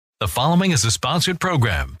The following is a sponsored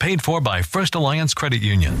program paid for by First Alliance Credit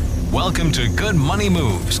Union. Welcome to Good Money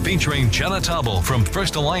Moves, featuring Jenna Tobble from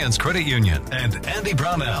First Alliance Credit Union and Andy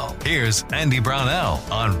Brownell. Here's Andy Brownell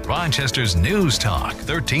on Rochester's News Talk,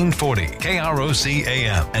 1340 KROC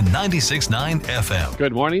AM and 96.9 FM.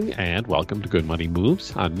 Good morning and welcome to Good Money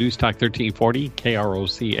Moves on News Talk 1340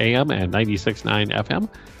 KROC AM and 96.9 FM.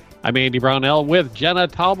 I'm Andy Brownell with Jenna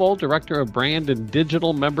Tobble, Director of Brand and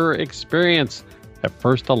Digital Member Experience at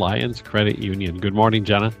First Alliance Credit Union. Good morning,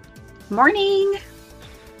 Jenna. Morning.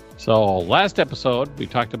 So last episode, we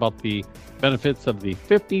talked about the benefits of the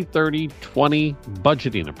 50-30-20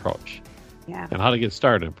 budgeting approach. Yeah. And how to get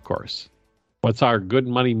started, of course. What's our Good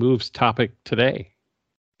Money Moves topic today?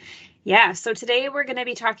 Yeah, so today we're going to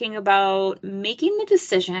be talking about making the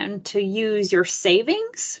decision to use your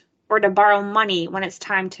savings or to borrow money when it's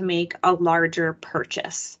time to make a larger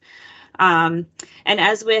purchase. And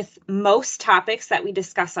as with most topics that we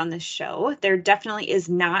discuss on this show, there definitely is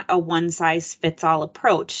not a one-size-fits-all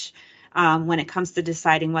approach when it comes to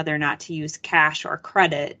deciding whether or not to use cash or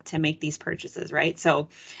credit to make these purchases, right? So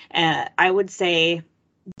I would say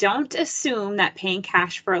don't assume that paying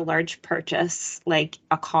cash for a large purchase like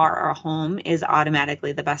a car or a home is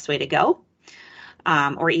automatically the best way to go,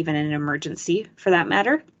 or even an emergency for that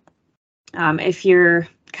matter. If you're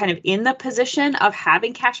kind of in the position of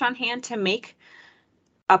having cash on hand to make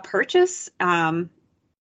a purchase of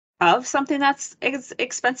something that's as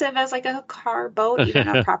expensive as like a car, boat, even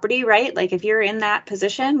a property, right? Like if you're in that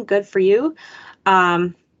position, good for you.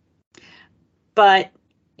 But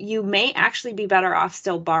you may actually be better off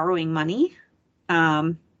still borrowing money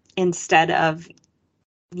instead of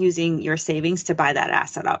using your savings to buy that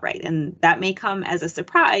asset outright. And that may come as a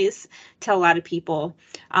surprise to a lot of people.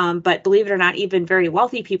 But believe it or not, even very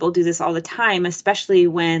wealthy people do this all the time, especially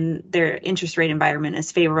when their interest rate environment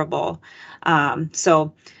is favorable. And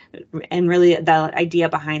really the idea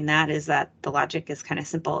behind that is that the logic is kind of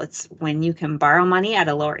simple. It's when you can borrow money at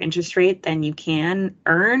a lower interest rate than you can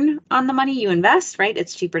earn on the money you invest, right?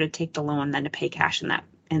 It's cheaper to take the loan than to pay cash in that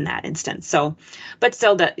instance. So, but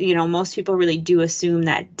still that, most people really do assume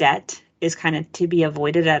that debt is kind of to be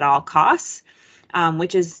avoided at all costs,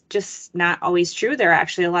 which is just not always true. There are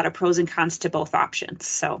actually a lot of pros and cons to both options.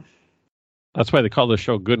 So that's why they call the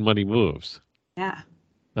show Good Money Moves. Yeah.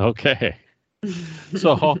 Okay.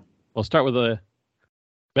 So we'll start with the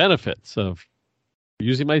benefits of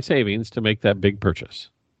using my savings to make that big purchase.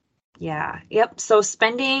 Yeah. Yep. So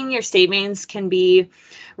spending your savings can be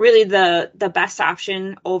really the best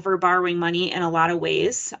option over borrowing money in a lot of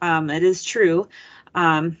ways. It is true.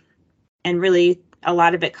 And really a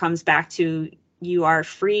lot of it comes back to you are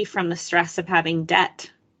free from the stress of having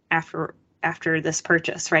debt after this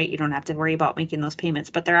purchase, right? You don't have to worry about making those payments,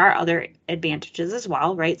 but there are other advantages as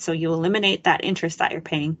well, right? So you eliminate that interest that you're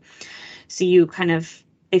paying. So you kind of,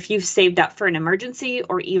 if you've saved up for an emergency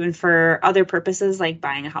or even for other purposes like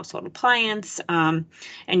buying a household appliance, and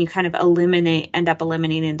you kind of end up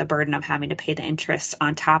eliminating the burden of having to pay the interest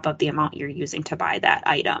on top of the amount you're using to buy that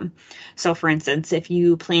item. So for instance, if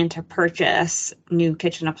you plan to purchase new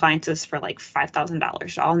kitchen appliances for like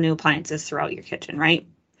 $5,000, all new appliances throughout your kitchen, right?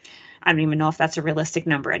 I don't even know if that's a realistic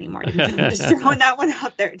number anymore. I'm just throwing that one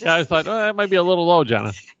out there. Yeah, I thought, that might be a little low,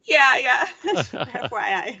 Jenna. Yeah.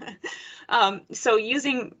 FYI. So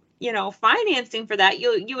using, financing for that,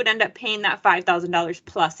 you would end up paying that $5,000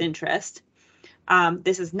 plus interest.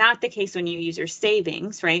 This is not the case when you use your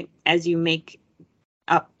savings, right? As you make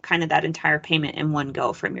up kind of that entire payment in one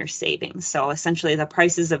go from your savings. So essentially the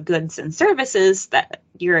prices of goods and services that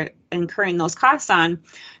you're incurring those costs on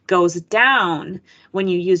goes down when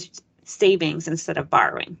you use savings instead of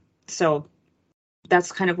borrowing. So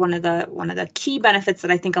that's kind of one of the key benefits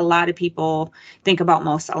that I think a lot of people think about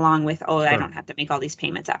most, along with, Sure. I don't have to make all these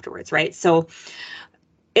payments afterwards, right? So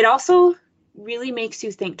it also really makes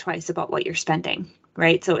you think twice about what you're spending,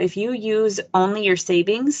 right? So if you use only your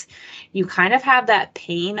savings, you kind of have that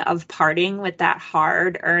pain of parting with that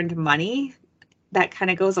hard-earned money that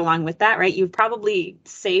kind of goes along with that, right? You've probably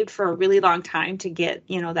saved for a really long time to get,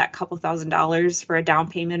 that couple $1,000s for a down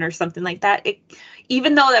payment or something like that.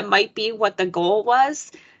 Even though that might be what the goal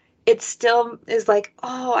was, it still is like,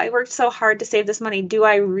 oh, I worked so hard to save this money. Do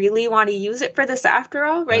I really want to use it for this after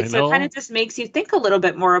all, right? So it kind of just makes you think a little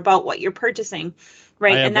bit more about what you're purchasing,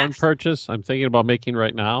 right? I have one purchase I'm thinking about making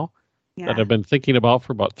right now that I've been thinking about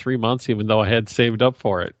for about 3 months, even though I had saved up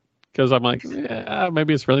for it. Because I'm like,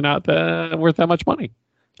 maybe it's really not worth that much money.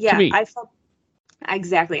 Yeah, to me. I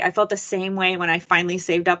felt the same way when I finally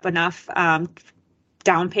saved up enough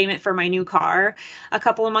down payment for my new car a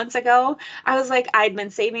couple of months ago. I was like, I'd been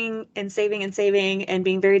saving and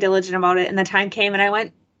being very diligent about it. And the time came and I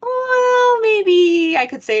went, maybe I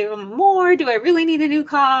could save more. Do I really need a new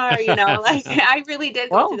car? Like I really did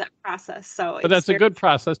go through that process. So, but that's a good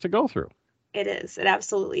process to go through. It is. It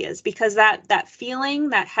absolutely is, because that feeling,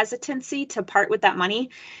 that hesitancy to part with that money,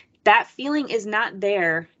 that feeling is not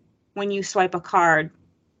there when you swipe a card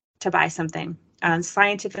to buy something.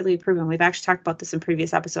 Scientifically proven. We've actually talked about this in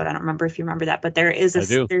previous episode. I don't remember if you remember that, but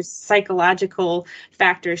there's psychological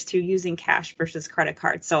factors to using cash versus credit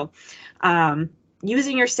card. So,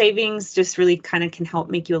 using your savings just really kind of can help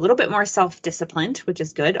make you a little bit more self-disciplined, which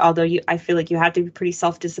is good. Although I feel like you have to be pretty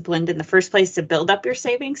self-disciplined in the first place to build up your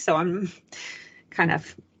savings. So I'm kind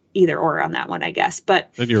of either or on that one, I guess.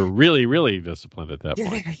 But then you're really, really disciplined at that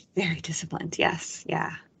point. Very, very disciplined. Yes.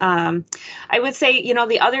 Yeah. I would say,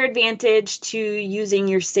 the other advantage to using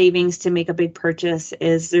your savings to make a big purchase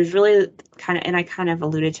is there's really and I kind of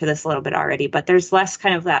alluded to this a little bit already, but there's less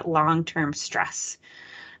kind of that long-term stress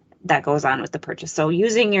that goes on with the purchase. So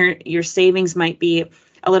using your savings might be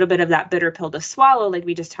a little bit of that bitter pill to swallow, like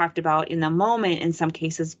we just talked about in the moment in some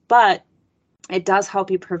cases, but it does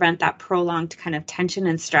help you prevent that prolonged kind of tension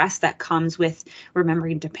and stress that comes with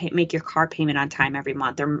remembering to make your car payment on time every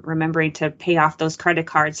month, or remembering to pay off those credit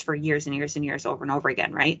cards for years and years and years over and over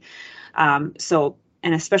again, right?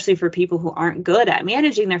 And especially for people who aren't good at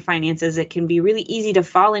managing their finances, it can be really easy to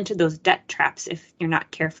fall into those debt traps if you're not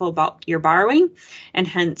careful about your borrowing. And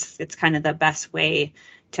hence, it's kind of the best way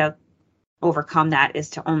to overcome that is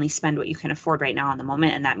to only spend what you can afford right now in the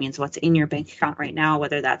moment. And that means what's in your bank account right now,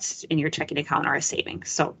 whether that's in your checking account or a savings.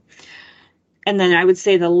 So, and then I would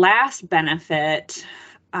say the last benefit,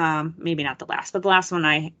 maybe not the last, but the last one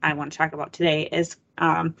I want to talk about today is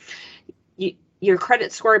your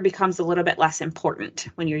credit score becomes a little bit less important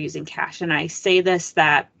when you're using cash. And I say this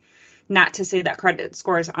not to say that credit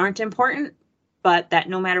scores aren't important, but that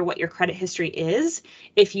no matter what your credit history is,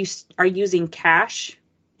 if you are using cash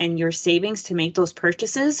and your savings to make those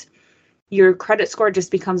purchases, your credit score just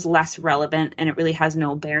becomes less relevant, and it really has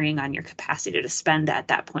no bearing on your capacity to spend at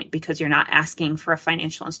that point, because you're not asking for a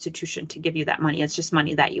financial institution to give you that money. It's just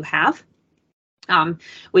money that you have.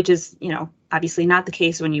 Which is, obviously not the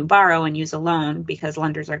case when you borrow and use a loan, because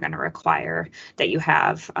lenders are going to require that you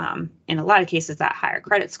have, in a lot of cases, that higher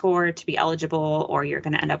credit score to be eligible, or you're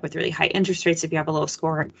going to end up with really high interest rates if you have a low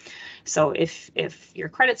score. So if your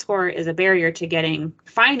credit score is a barrier to getting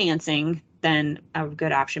financing, then a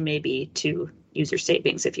good option may be to use your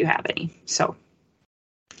savings if you have any. So,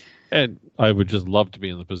 and I would just love to be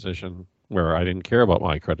in the position where I didn't care about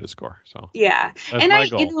my credit score. So yeah, that's my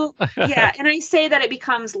goal. And I say that it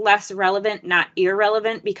becomes less relevant, not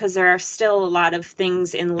irrelevant, because there are still a lot of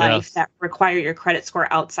things in life that require your credit score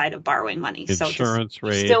outside of borrowing money. Insurance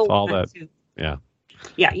rates, all that.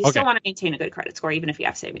 You still want to maintain a good credit score, even if you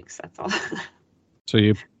have savings. That's all. So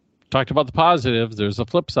you talked about the positives. There's a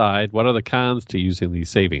flip side. What are the cons to using these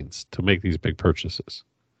savings to make these big purchases?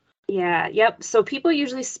 Yeah. Yep. So people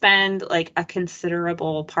usually spend like a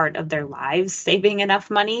considerable part of their lives saving enough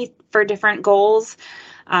money for different goals.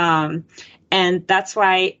 And that's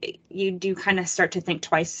why you do kind of start to think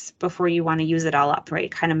twice before you want to use it all up, right?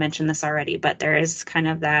 Kind of mentioned this already, but there is kind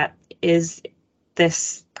of that, is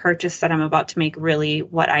this purchase that I'm about to make really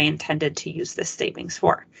what I intended to use this savings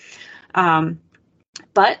for?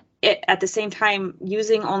 But at the same time,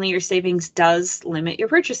 using only your savings does limit your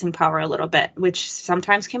purchasing power a little bit, which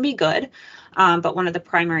sometimes can be good. But one of the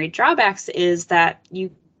primary drawbacks is that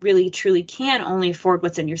you really truly can only afford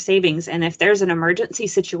what's in your savings. And if there's an emergency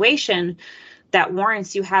situation that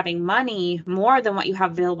warrants you having money more than what you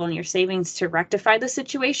have available in your savings to rectify the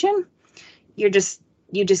situation, you just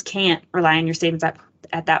can't rely on your savings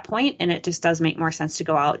at that point. And it just does make more sense to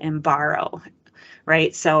go out and borrow.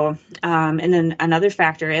 Right. So, and then another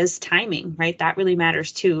factor is timing, right? That really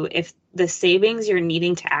matters too. If the savings you're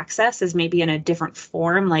needing to access is maybe in a different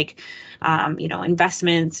form, like,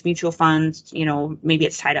 investments, mutual funds, maybe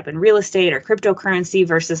it's tied up in real estate or cryptocurrency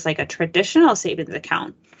versus like a traditional savings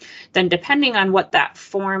account, then depending on what that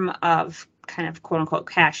form of kind of quote unquote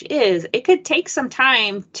cash is, it could take some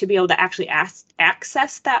time to be able to actually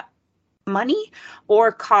access that money,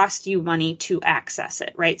 or cost you money to access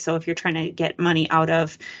it, right? So if you're trying to get money out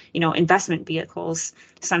of, investment vehicles,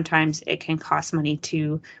 sometimes it can cost money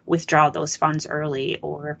to withdraw those funds early,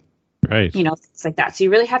 or, right, things like that. So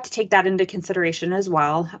you really have to take that into consideration as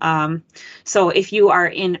well. So if you are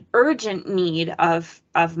in urgent need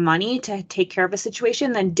of money to take care of a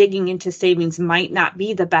situation, then digging into savings might not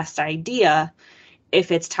be the best idea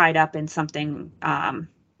if it's tied up in something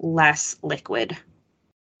less liquid.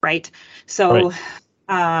 Right. So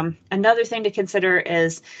another thing to consider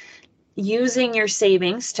is using your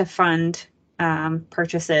savings to fund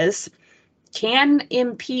purchases can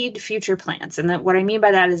impede future plans. And what I mean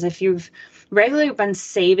by that is if you've regularly been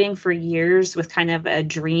saving for years with kind of a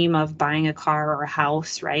dream of buying a car or a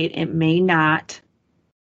house, right, it may not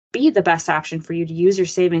be the best option for you to use your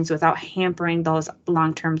savings without hampering those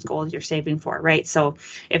long-term goals you're saving for, right? So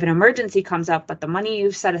if an emergency comes up, but the money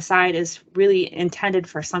you've set aside is really intended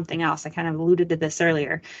for something else, I kind of alluded to this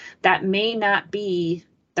earlier, that may not be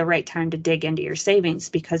the right time to dig into your savings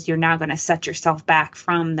because you're now going to set yourself back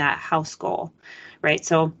from that house goal, right?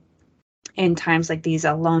 So in times like these,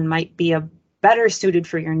 a loan might be a better suited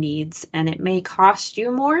for your needs, and it may cost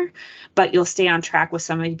you more, but you'll stay on track with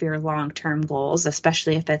some of your long-term goals,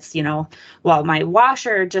 especially if it's, well, my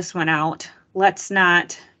washer just went out. Let's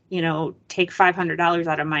not, take $500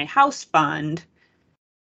 out of my house fund.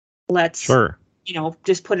 Let's,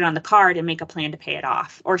 just put it on the card and make a plan to pay it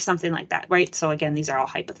off or something like that, right? So again, these are all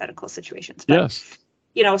hypothetical situations. But,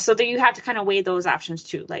 yes. So that you have to kind of weigh those options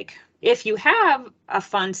too. Like if you have a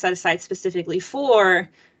fund set aside specifically for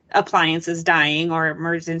appliances dying or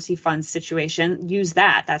emergency fund situation, use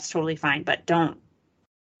that. That's totally fine. But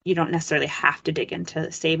you don't necessarily have to dig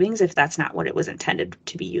into savings if that's not what it was intended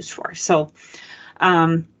to be used for. So,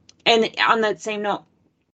 and on that same note,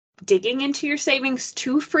 digging into your savings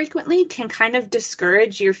too frequently can kind of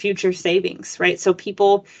discourage your future savings, right? So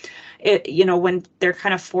people, when they're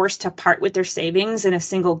kind of forced to part with their savings in a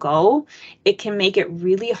single go, it can make it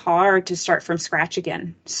really hard to start from scratch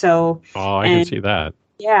again. So, I can see that.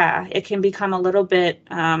 Yeah, it can become a little bit,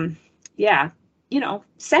 sad.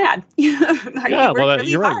 Well, really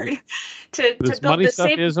you're hard right. to This build money this stuff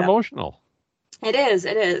savings is up. emotional. It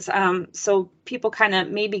is. So people kind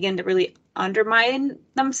of may begin to really undermine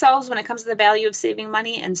themselves when it comes to the value of saving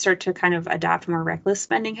money and start to kind of adopt more reckless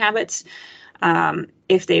spending habits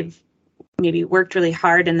if they've maybe worked really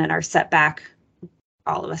hard and then are set back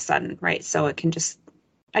all of a sudden, right? So it can just,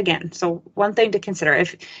 again, so one thing to consider,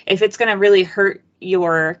 if it's going to really hurt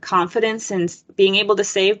your confidence in being able to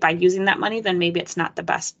save by using that money, then maybe it's not the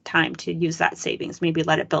best time to use that savings. Maybe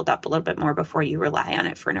let it build up a little bit more before you rely on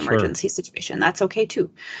it for an emergency situation. That's okay too.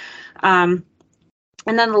 And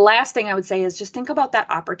then the last thing I would say is just think about that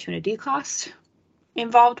opportunity cost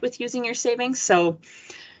involved with using your savings. So,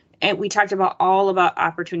 and we talked about all about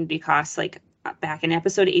opportunity costs, like back in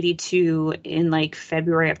episode 82 in like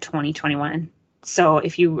February of 2021. So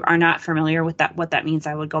if you are not familiar with that, what that means,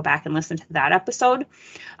 I would go back and listen to that episode.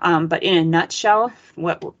 But in a nutshell,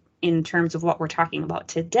 in terms of what we're talking about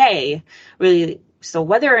today, really, so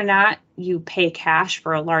whether or not you pay cash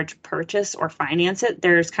for a large purchase or finance it,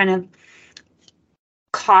 there's kind of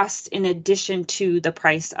cost in addition to the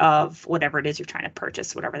price of whatever it is you're trying to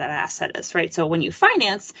purchase, whatever that asset is, right? So when you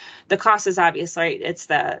finance, the cost is obvious, right? It's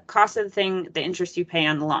the cost of the thing, the interest you pay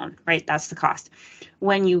on the loan, right? That's the cost.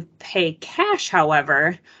 When you pay cash,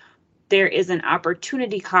 however, there is an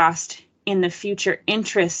opportunity cost in the future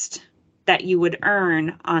interest that you would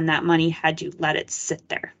earn on that money had you let it sit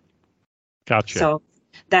there. Gotcha. So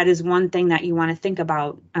that is one thing that you want to think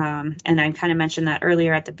about. And I kind of mentioned that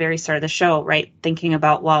earlier at the very start of the show, right? Thinking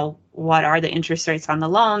about, well, what are the interest rates on the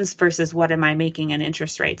loans versus what am I making in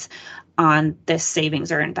interest rates on this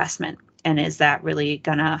savings or investment? And is that really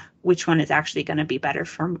which one is actually going to be better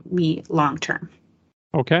for me long term?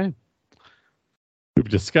 Okay. We've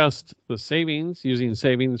discussed the savings, using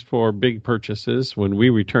savings for big purchases. When we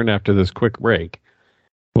return after this quick break,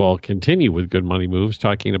 we'll continue with Good Money Moves,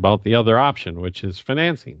 talking about the other option, which is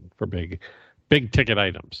financing for big ticket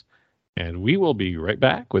items. And we will be right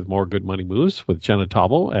back with more Good Money Moves with Jenna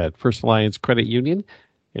Tauble at First Alliance Credit Union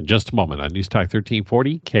in just a moment on News Talk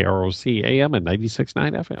 1340, KROC AM and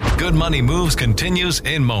 96.9 FM. Good Money Moves continues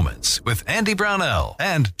in moments with Andy Brownell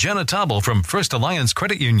and Jenna Tauble from First Alliance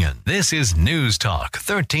Credit Union. This is News Talk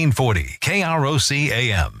 1340, KROC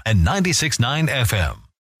AM and 96.9 FM.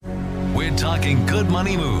 We're talking Good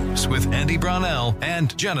Money Moves with Andy Brownell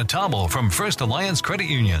and Jenna Tauble from First Alliance Credit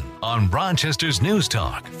Union on Rochester's News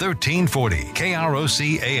Talk 1340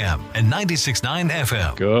 KROC AM and 96.9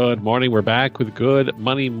 FM. Good morning. We're back with Good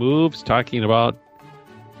Money Moves, talking about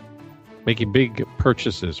making big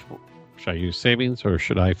purchases. Should I use savings or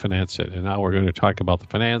should I finance it? And now we're going to talk about the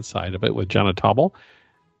finance side of it with Jenna Tauble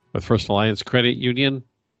with First Alliance Credit Union,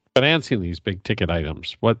 financing these big ticket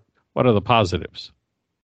items. What are the positives?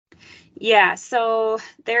 Yeah, so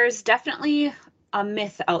there's definitely a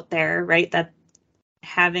myth out there, right, that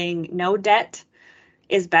having no debt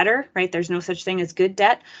is better, right? There's no such thing as good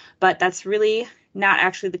debt, but that's really not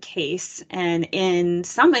actually the case. And in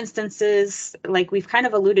some instances, like we've kind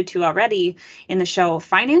of alluded to already in the show,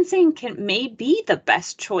 financing may be the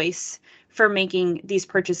best choice for making these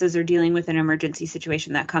purchases or dealing with an emergency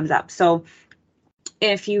situation that comes up. So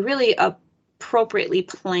if you really appropriately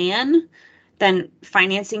plan, then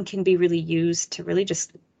financing can be really used to really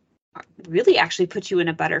actually put you in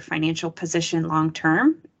a better financial position long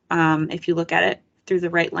term, if you look at it through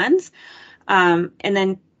the right lens. And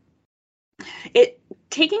then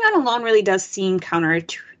taking out a loan really does seem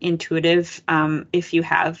counterintuitive if you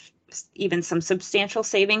have even some substantial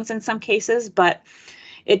savings in some cases, but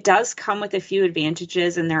it does come with a few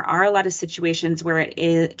advantages, and there are a lot of situations where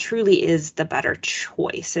it truly is the better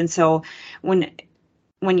choice. And so when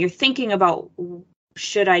you're thinking about,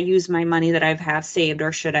 should I use my money that I have saved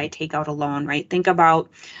or should I take out a loan, right? Think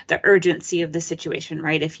about the urgency of the situation,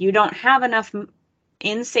 right? If you don't have enough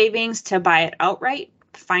in savings to buy it outright,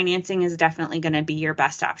 financing is definitely going to be your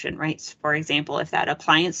best option, right? For example, if that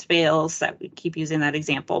appliance fails, that we keep using that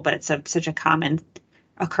example, but it's such a common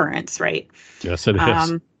occurrence, right? Yes, it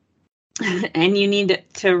is. And you need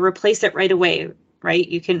to replace it right away, right?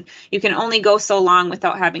 You can only go so long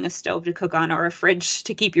without having a stove to cook on or a fridge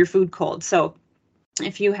to keep your food cold. So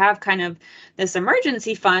if you have kind of this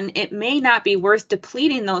emergency fund, it may not be worth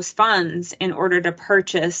depleting those funds in order to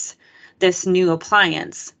purchase this new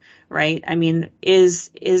appliance, right? I mean,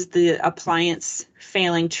 is the appliance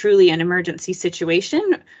failing truly an emergency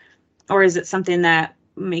situation, or is it something that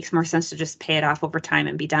makes more sense to just pay it off over time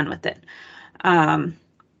and be done with it?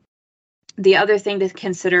 The other thing to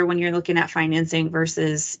consider when you're looking at financing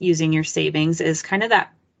versus using your savings is kind of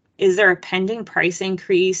that, is there a pending price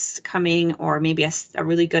increase coming, or maybe a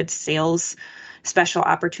really good sales special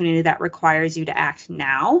opportunity that requires you to act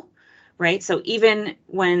now, right? So even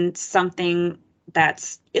when something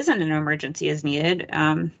that isn't an emergency is needed,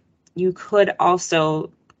 you could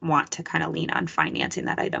also want to kind of lean on financing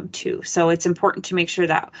that item too. So it's important to make sure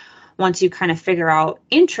that once you kind of figure out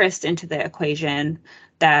interest into the equation,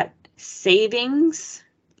 that savings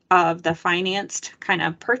of the financed kind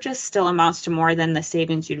of purchase still amounts to more than the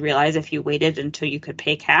savings you'd realize if you waited until you could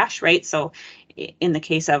pay cash, right? So in the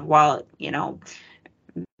case of, well,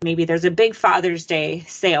 maybe there's a big Father's Day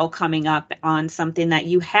sale coming up on something that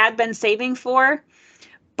you had been saving for,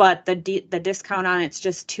 but the discount on it's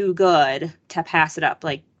just too good to pass it up.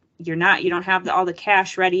 Like you don't have all the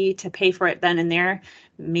cash ready to pay for it then and there.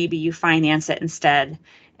 Maybe you finance it instead,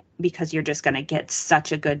 because you're just going to get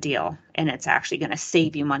such a good deal, and it's actually going to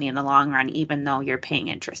save you money in the long run, even though you're paying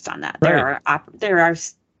interest on that. Right. There are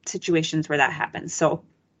situations where that happens. So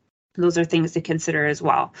those are things to consider as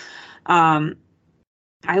well.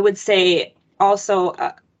 I would say also,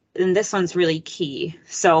 and this one's really key.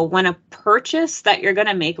 So when a purchase that you're going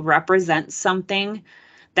to make represents something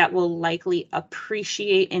that will likely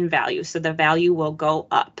appreciate in value, so the value will go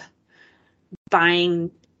up,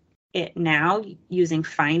 buying it now using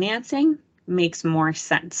financing makes more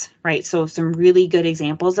sense, right? So some really good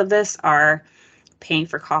examples of this are paying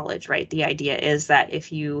for college, right? The idea is that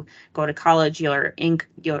if you go to college, your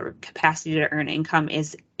capacity to earn income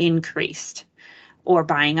is increased, or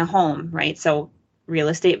buying a home, right? So real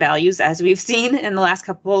estate values, as we've seen in the last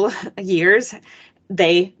couple of years,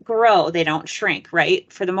 they grow, they don't shrink, right?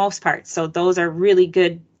 For the most part. So those are really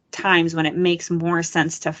good times when it makes more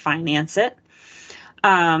sense to finance it.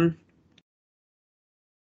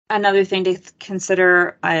 Another thing to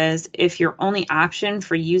consider is if your only option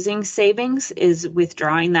for using savings is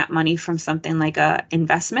withdrawing that money from something like a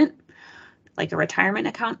investment, like a retirement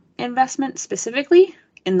account investment specifically.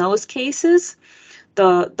 In those cases,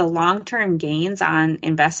 the long-term gains on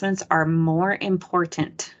investments are more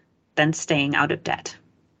important than staying out of debt.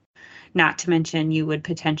 Not to mention, you would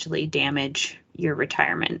potentially damage your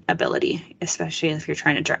retirement ability, especially if you're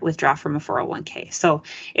trying to withdraw from a 401k. So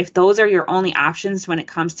if those are your only options when it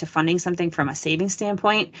comes to funding something from a savings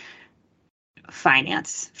standpoint,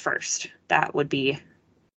 finance first. That would be,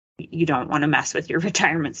 you don't want to mess with your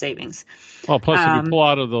retirement savings. Well, plus if you pull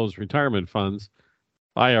out of those retirement funds,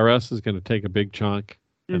 IRS is going to take a big chunk,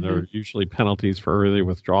 and there are usually penalties for early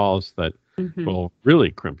withdrawals that will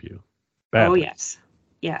really crimp you badly. Oh,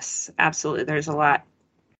 yes, absolutely. There's a lot.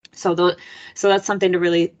 So that's something to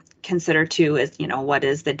really consider too, is, what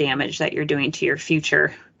is the damage that you're doing to your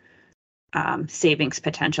future savings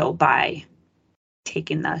potential by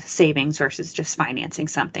taking the savings versus just financing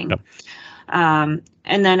something. Yep.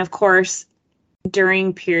 And then, of course,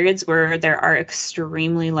 during periods where there are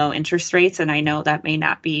extremely low interest rates, and I know that may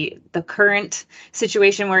not be the current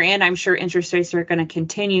situation we're in, I'm sure interest rates are going to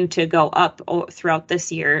continue to go up throughout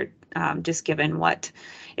this year, just given what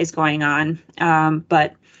is going on.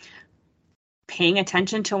 But paying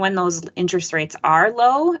attention to when those interest rates are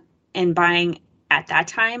low and buying at that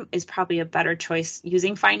time is probably a better choice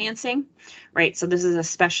using financing, right? So this is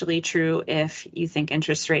especially true if you think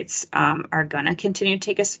interest rates are going to continue to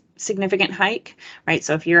take a significant hike, right?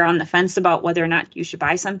 So if you're on the fence about whether or not you should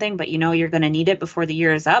buy something, but you know you're going to need it before the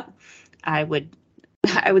year is up, I would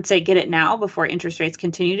say get it now before interest rates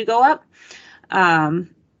continue to go up.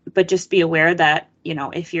 But just be aware that, you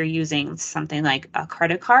know, if you're using something like a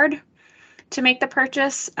credit card to make the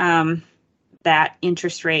purchase, that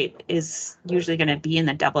interest rate is usually going to be in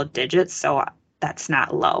the double digits. So that's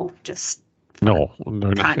not low, just no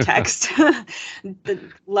context. The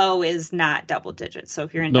low is not double digits. So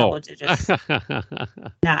if you're in double digits,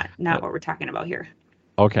 not what we're talking about here.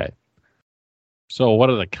 Okay. So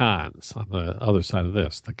what are the cons on the other side of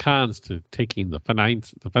this? The cons to taking the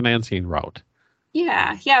financing route?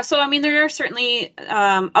 Yeah. So, I mean, there are certainly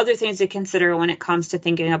other things to consider when it comes to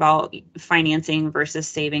thinking about financing versus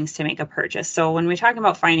savings to make a purchase. So when we're talking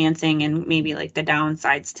about financing and maybe like the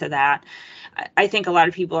downsides to that, I think a lot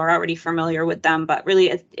of people are already familiar with them, but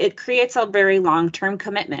really it creates a very long-term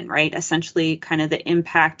commitment, right? Essentially kind of the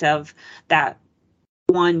impact of that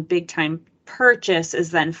one big time purchase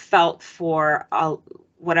is then felt for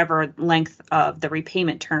whatever length of the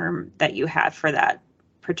repayment term that you have for that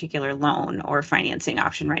particular loan or financing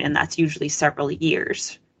option, right? And that's usually several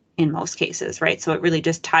years in most cases, right? So it really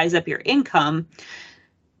just ties up your income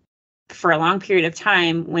for a long period of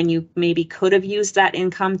time when you maybe could have used that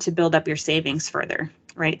income to build up your savings further,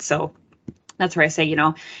 right? So that's where I say, you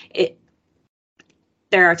know,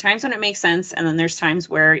 there are times when it makes sense, and then there's times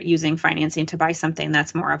where using financing to buy something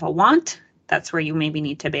that's more of a want, that's where you maybe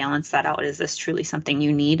need to balance that out. Is this truly something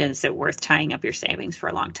you need? And is it worth tying up your savings for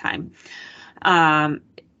a long time?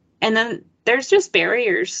 And then there's just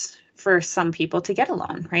barriers for some people to get a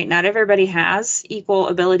loan, right? Not everybody has equal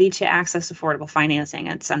ability to access affordable financing.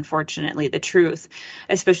 It's unfortunately the truth,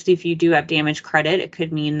 especially if you do have damaged credit. It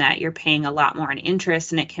could mean that you're paying a lot more in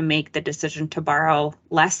interest, and it can make the decision to borrow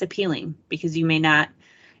less appealing because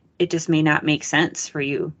it just may not make sense for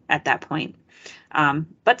you at that point.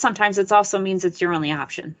 But sometimes it also means it's your only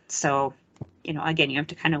option. So, you know, again, you have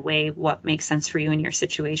to kind of weigh what makes sense for you in your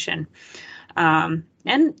situation.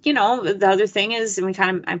 And, you know, the other thing is, and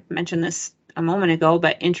I mentioned this a moment ago,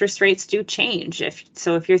 but interest rates do change.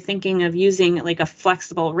 If you're thinking of using like a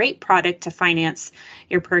flexible rate product to finance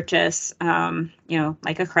your purchase, you know,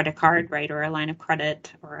 like a credit card, right, or a line of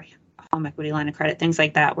credit or a home equity line of credit, things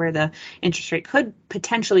like that, where the interest rate could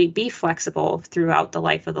potentially be flexible throughout the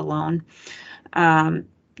life of the loan,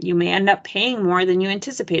 you may end up paying more than you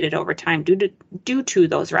anticipated over time due to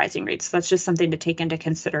those rising rates. So that's just something to take into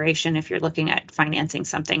consideration if you're looking at financing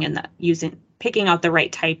something, and picking out the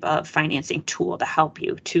right type of financing tool to help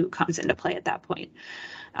you too comes into play at that point.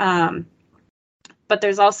 But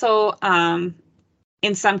there's also,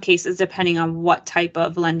 in some cases, depending on what type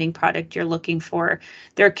of lending product you're looking for,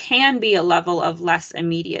 there can be a level of less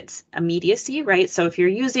immediacy, right? So if you're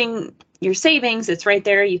using your savings, it's right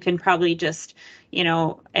there. You can probably just, you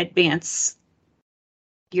know, advance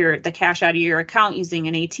the cash out of your account using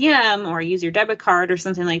an ATM or use your debit card or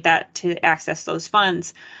something like that to access those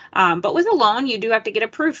funds. But with a loan, you do have to get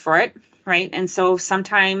approved for it, right? And so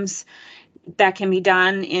sometimes that can be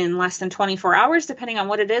done in less than 24 hours, depending on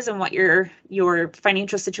what it is and what your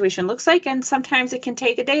financial situation looks like. And sometimes it can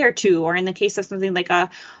take a day or two, or in the case of something like a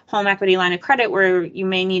home equity line of credit where you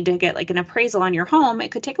may need to get like an appraisal on your home, it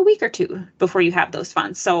could take a week or two before you have those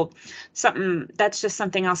funds. So that's just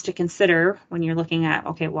something else to consider when you're looking at,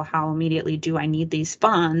 okay, well, how immediately do I need these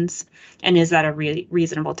funds? And is that a really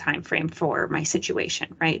reasonable time frame for my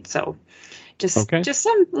situation, right? So just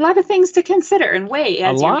a lot of things to consider and weigh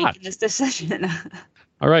as you're making this decision.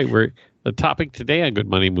 All right. The topic today on Good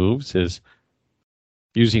Money Moves is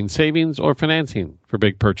using savings or financing for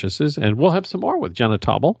big purchases. And we'll have some more with Jenna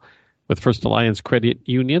Taubel with First Alliance Credit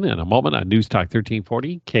Union in a moment on News Talk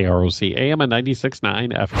 1340, KROC AM and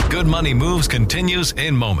 96.9 FM. Good Money Moves continues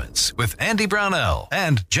in moments with Andy Brownell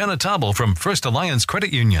and Jenna Taubel from First Alliance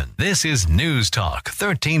Credit Union. This is News Talk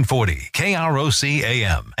 1340, KROC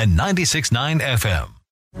AM and 96.9 FM.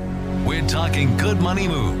 We're talking Good Money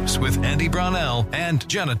Moves with Andy Brownell and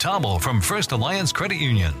Jenna Taubel from First Alliance Credit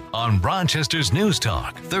Union on Rochester's News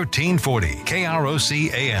Talk 1340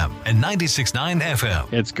 KROC AM and 96.9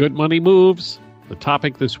 FM. It's Good Money Moves. The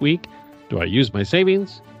topic this week, do I use my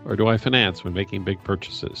savings or do I finance when making big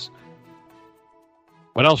purchases?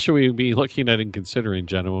 What else should we be looking at and considering,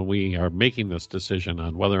 Jenna, when we are making this decision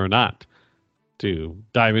on whether or not to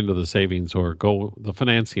dive into the savings or go the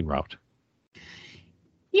financing route?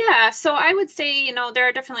 Yeah, so I would say, there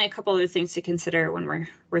are definitely a couple of things to consider when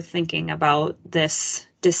we're thinking about this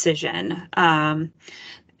decision.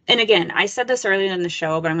 And again, I said this earlier in the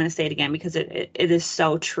show, but I'm going to say it again because it is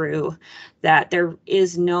so true that there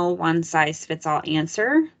is no one size fits all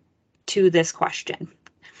answer to this question.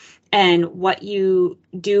 And what you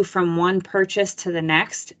do from one purchase to the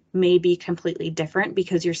next may be completely different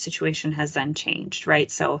because your situation has then changed, right?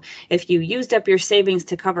 So if you used up your savings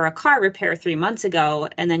to cover a car repair 3 months ago,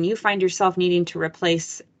 and then you find yourself needing to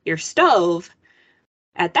replace your stove,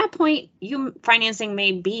 at that point, financing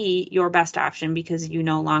may be your best option because you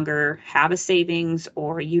no longer have a savings,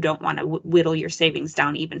 or you don't want to whittle your savings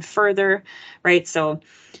down even further, right? So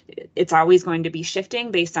it's always going to be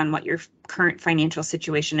shifting based on what your current financial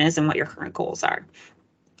situation is and what your current goals are.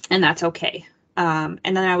 And that's okay. And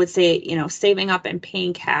then I would say, saving up and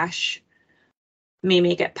paying cash may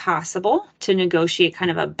make it possible to negotiate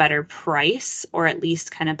kind of a better price, or at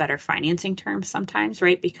least kind of better financing terms sometimes,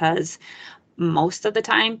 right? Because most of the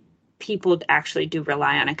time, people actually do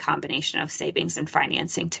rely on a combination of savings and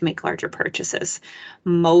financing to make larger purchases.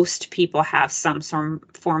 Most people have some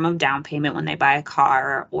form of down payment when they buy a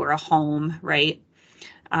car or a home, right?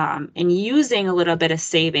 And using a little bit of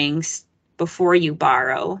savings before you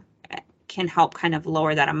borrow can help kind of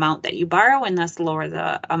lower that amount that you borrow, and thus lower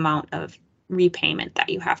the amount of repayment that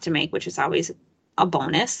you have to make, which is always a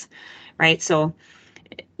bonus, right? So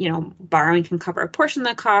borrowing can cover a portion of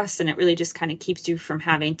the cost, and it really just kind of keeps you from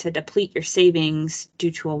having to deplete your savings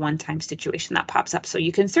due to a one-time situation that pops up. So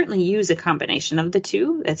you can certainly use a combination of the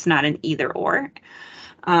two. It's not an either or.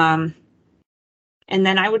 And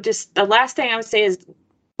then the last thing I would say is,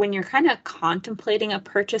 when you're kind of contemplating a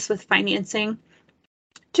purchase with financing,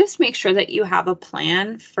 just make sure that you have a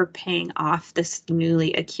plan for paying off this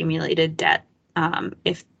newly accumulated debt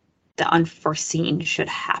if the unforeseen should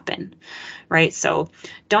happen, right? So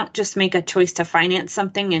don't just make a choice to finance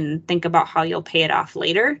something and think about how you'll pay it off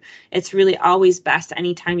later. It's really always best,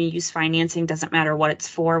 anytime you use financing, doesn't matter what it's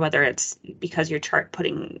for, whether it's because you're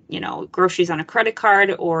putting, groceries on a credit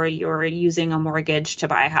card, or you're using a mortgage to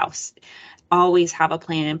buy a house. Always have a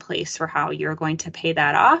plan in place for how you're going to pay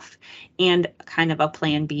that off, and kind of a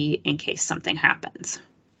plan B in case something happens.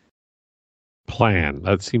 Plan.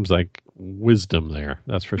 That seems like wisdom there.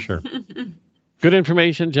 That's for sure. Good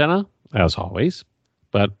information, Jenna, as always.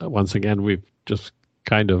 But once again, we've just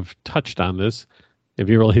kind of touched on this. If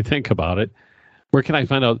you really think about it, where can I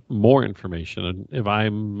find out more information if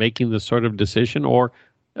I'm making this sort of decision, or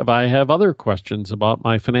if I have other questions about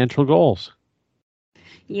my financial goals?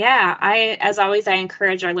 Yeah, as always, I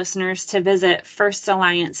encourage our listeners to visit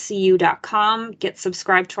firstalliancecu.com, get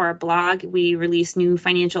subscribed to our blog. We release new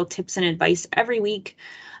financial tips and advice every week.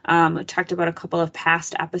 We talked about a couple of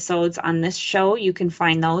past episodes on this show. You can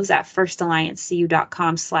find those at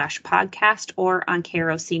firstalliancecu.com/podcast or on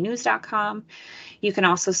krocnews.com. You can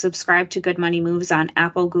also subscribe to Good Money Moves on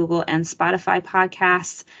Apple, Google, and Spotify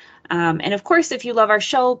podcasts. And of course, if you love our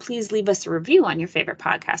show, please leave us a review on your favorite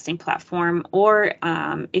podcasting platform. Or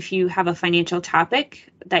if you have a financial topic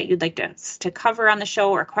that you'd like us to cover on the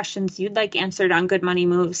show, or questions you'd like answered on Good Money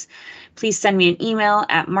Moves, please send me an email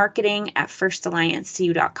at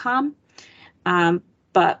marketing@firstalliancecu.com.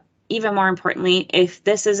 But even more importantly, if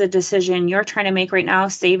this is a decision you're trying to make right now,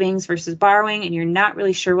 savings versus borrowing, and you're not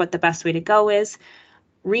really sure what the best way to go is,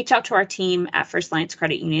 reach out to our team at First Alliance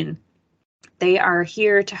Credit Union. They are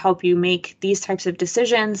here to help you make these types of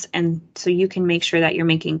decisions, and so you can make sure that you're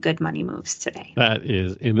making good money moves today. That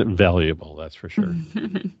is invaluable, that's for sure.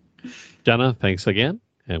 Jenna, thanks again,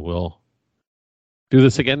 and we'll do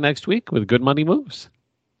this again next week with Good Money Moves,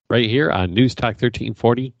 right here on News Talk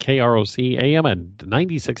 1340 KROC AM and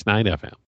 96.9 FM.